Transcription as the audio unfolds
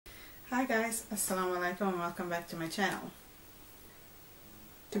Hi guys, assalamu alaikum and welcome back to my channel.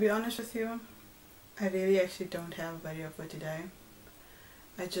 To be honest with you, I really actually don't have a video for today.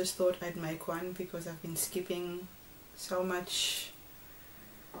 I just thought I'd make one because I've been skipping so much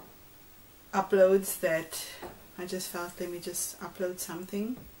uploads that I just felt let me just upload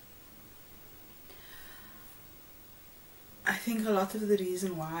something. I think a lot of the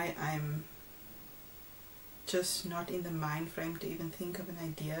reason why I'm just not in the mind frame to even think of an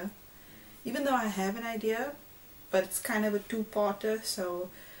idea, even though I have an idea, but it's kind of a two-parter, so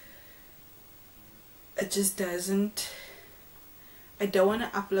it just doesn't, I don't want to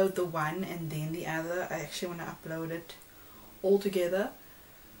upload the one and then the other. I actually want to upload it all together,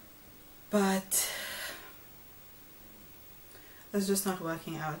 but it's just not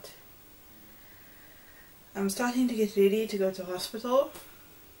working out. I'm starting to get ready to go to hospital,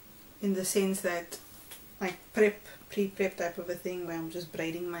 in the sense that like pre-prep type of a thing, where I'm just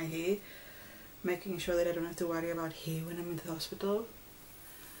braiding my hair, making sure that I don't have to worry about hair when I'm in the hospital,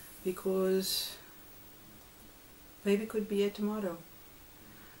 because baby could be here tomorrow,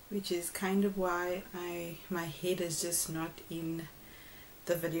 which is kind of why my head is just not in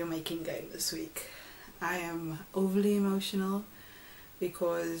the video making game this week. I am overly emotional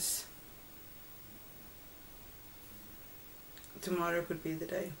because tomorrow could be the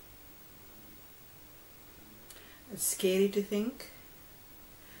day. It's scary to think.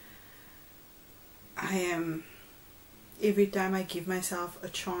 Every time I give myself a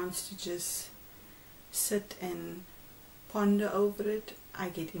chance to just sit and ponder over it, I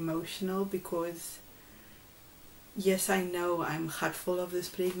get emotional, because yes, I know I'm heartful of this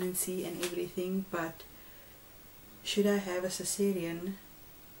pregnancy and everything, but should I have a cesarean,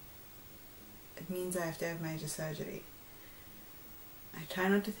 it means I have to have major surgery. I try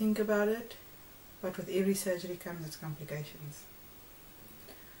not to think about it, but with every surgery comes its complications.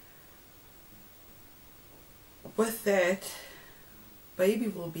 With that, baby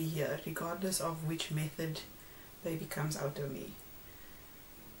will be here regardless of which method baby comes out of me.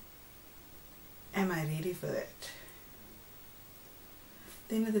 Am I ready for that? At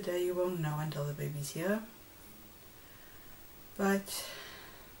the end of the day, you won't know until the baby's here, but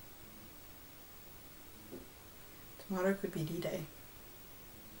tomorrow could be D-Day.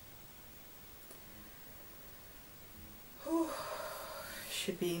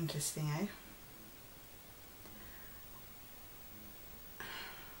 Should be interesting, eh?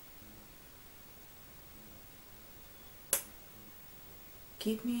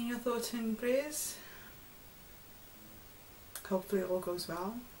 Keep me in your thoughts and prayers. Hopefully all goes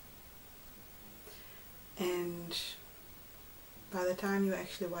well, and by the time you're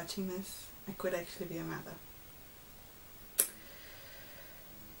actually watching this, I could actually be a mother.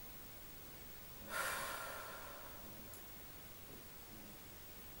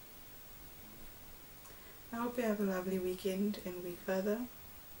 I hope you have a lovely weekend and week further.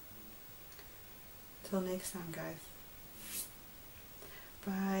 Till next time, guys.